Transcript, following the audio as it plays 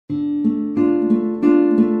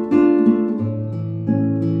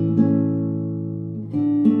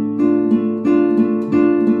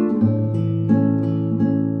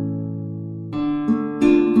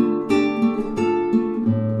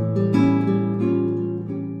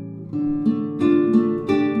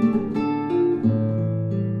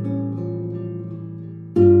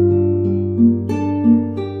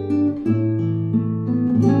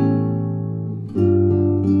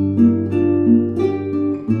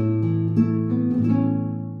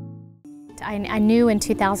I knew in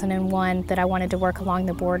 2001 that I wanted to work along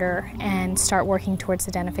the border and start working towards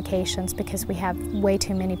identifications because we have way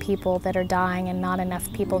too many people that are dying and not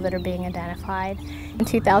enough people that are being identified. In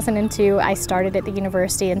 2002, I started at the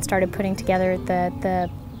university and started putting together the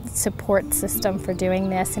support system for doing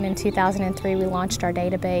this, and in 2003 we launched our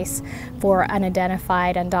database for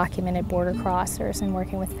unidentified, undocumented border crossers and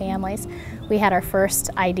working with families. We had our first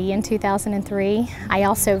ID in 2003. I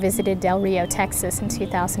also visited Del Rio, Texas in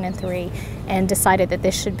 2003 and decided that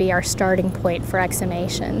this should be our starting point for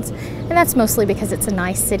exhumations. And that's mostly because it's a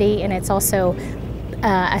nice city and it's also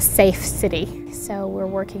a safe city. So we're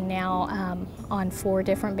working now on 4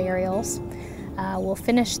 different burials. We'll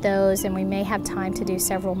finish those and we may have time to do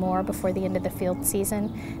several more before the end of the field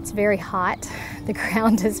season. It's very hot, the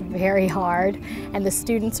ground is very hard, and the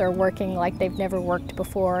students are working like they've never worked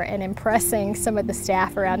before and impressing some of the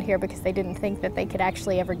staff around here because they didn't think that they could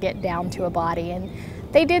actually ever get down to a body, and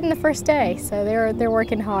they did in the first day, so they're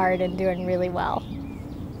working hard and doing really well.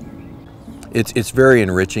 It's very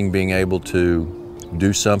enriching being able to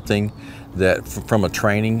do something that from a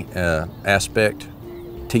training aspect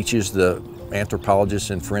teaches the anthropologists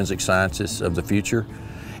and forensic scientists of the future,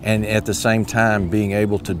 and at the same time being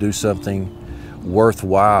able to do something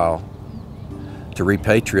worthwhile to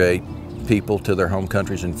repatriate people to their home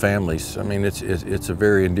countries and families. I mean, it's a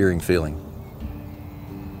very endearing feeling.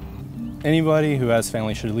 Anybody who has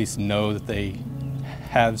family should at least know that they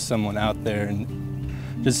have someone out there, and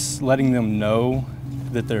just letting them know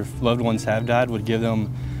that their loved ones have died would give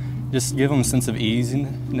them a sense of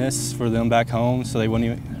easiness for them back home, so they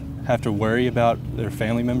wouldn't even have to worry about their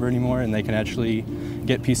family member anymore, and they can actually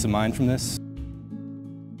get peace of mind from this.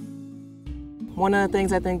 One of the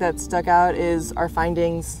things I think that stuck out is our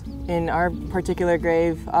findings in our particular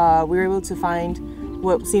grave. We were able to find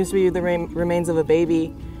what seems to be the remains of a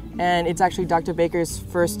baby, and it's actually Dr. Baker's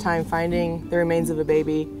first time finding the remains of a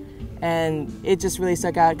baby, and it just really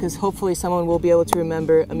stuck out because hopefully someone will be able to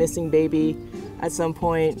remember a missing baby at some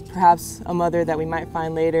point, perhaps a mother that we might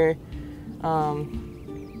find later.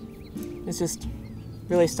 It's just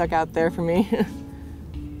really stuck out there for me.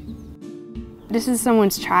 This is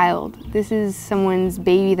someone's child. This is someone's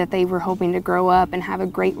baby that they were hoping to grow up and have a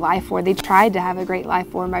great life for. They tried to have a great life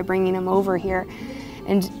for him by bringing him over here,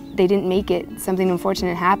 and they didn't make it. Something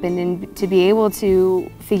unfortunate happened, and to be able to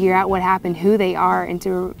figure out what happened, who they are, and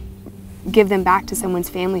to give them back to someone's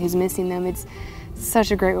family who's missing them, it's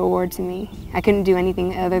such a great reward to me. I couldn't do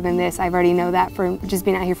anything other than this. I already know that for just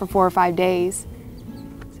being out here for 4 or 5 days.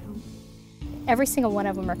 Every single one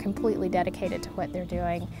of them are completely dedicated to what they're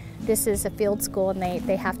doing. This is a field school and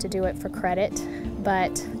they have to do it for credit,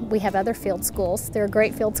 but we have other field schools. There are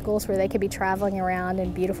great field schools where they could be traveling around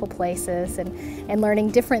in beautiful places and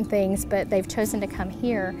learning different things, but they've chosen to come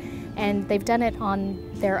here, and they've done it on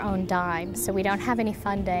their own dime. So we don't have any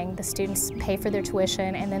funding. The students pay for their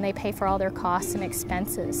tuition, and then they pay for all their costs and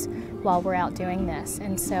expenses while we're out doing this.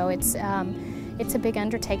 And so it's a big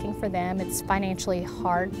undertaking for them. It's financially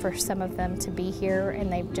hard for some of them to be here,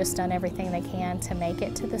 and they've just done everything they can to make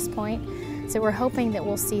it to this point. So we're hoping that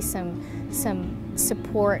we'll see some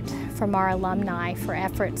support from our alumni for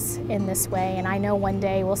efforts in this way, and I know one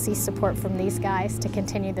day we'll see support from these guys to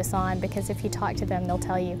continue this on, because if you talk to them, they'll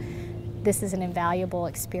tell you this is an invaluable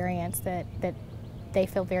experience, that they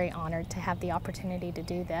feel very honored to have the opportunity to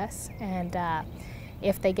do this. And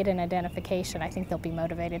if they get an identification, I think they'll be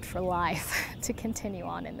motivated for life to continue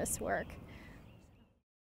on in this work.